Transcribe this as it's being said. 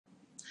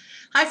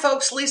Hi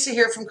folks, Lisa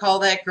here from Call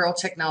That Girl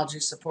Technology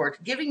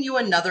Support, giving you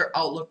another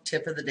Outlook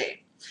tip of the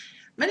day.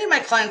 Many of my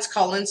clients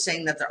call in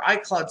saying that their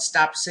iCloud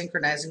stopped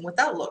synchronizing with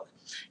Outlook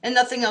and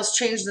nothing else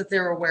changed that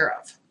they're aware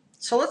of.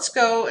 So let's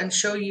go and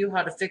show you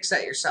how to fix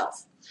that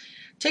yourself.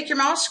 Take your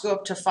mouse, go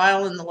up to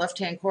File in the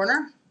left-hand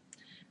corner,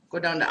 go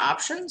down to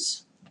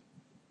Options,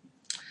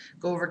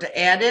 go over to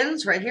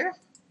Add-ins right here,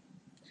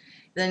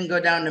 then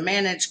go down to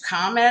Manage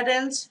COM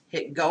Add-ins,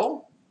 hit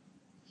Go.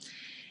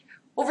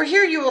 Over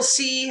here you will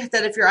see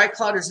that if your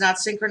iCloud is not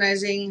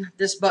synchronizing,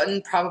 this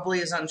button probably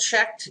is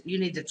unchecked. You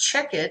need to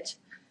check it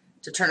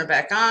to turn it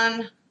back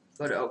on.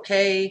 Go to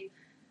OK,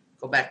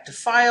 go back to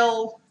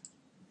File,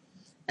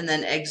 and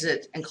then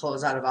exit and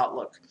close out of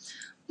Outlook.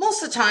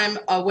 Most of the time,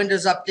 a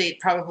Windows update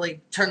probably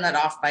turned that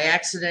off by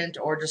accident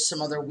or just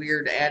some other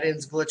weird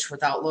add-ins glitch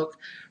with Outlook.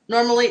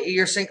 Normally,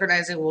 your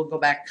synchronizing will go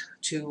back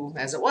to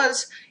as it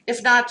was.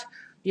 If not,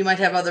 you might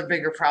have other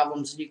bigger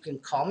problems. You can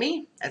call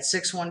me at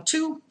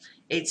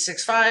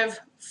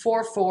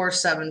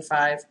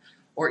 612-865-4475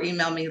 or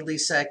email me,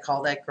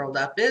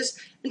 Lisa@callthatgirl.biz.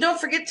 And don't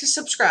forget to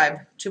subscribe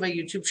to my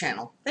YouTube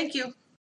channel. Thank you.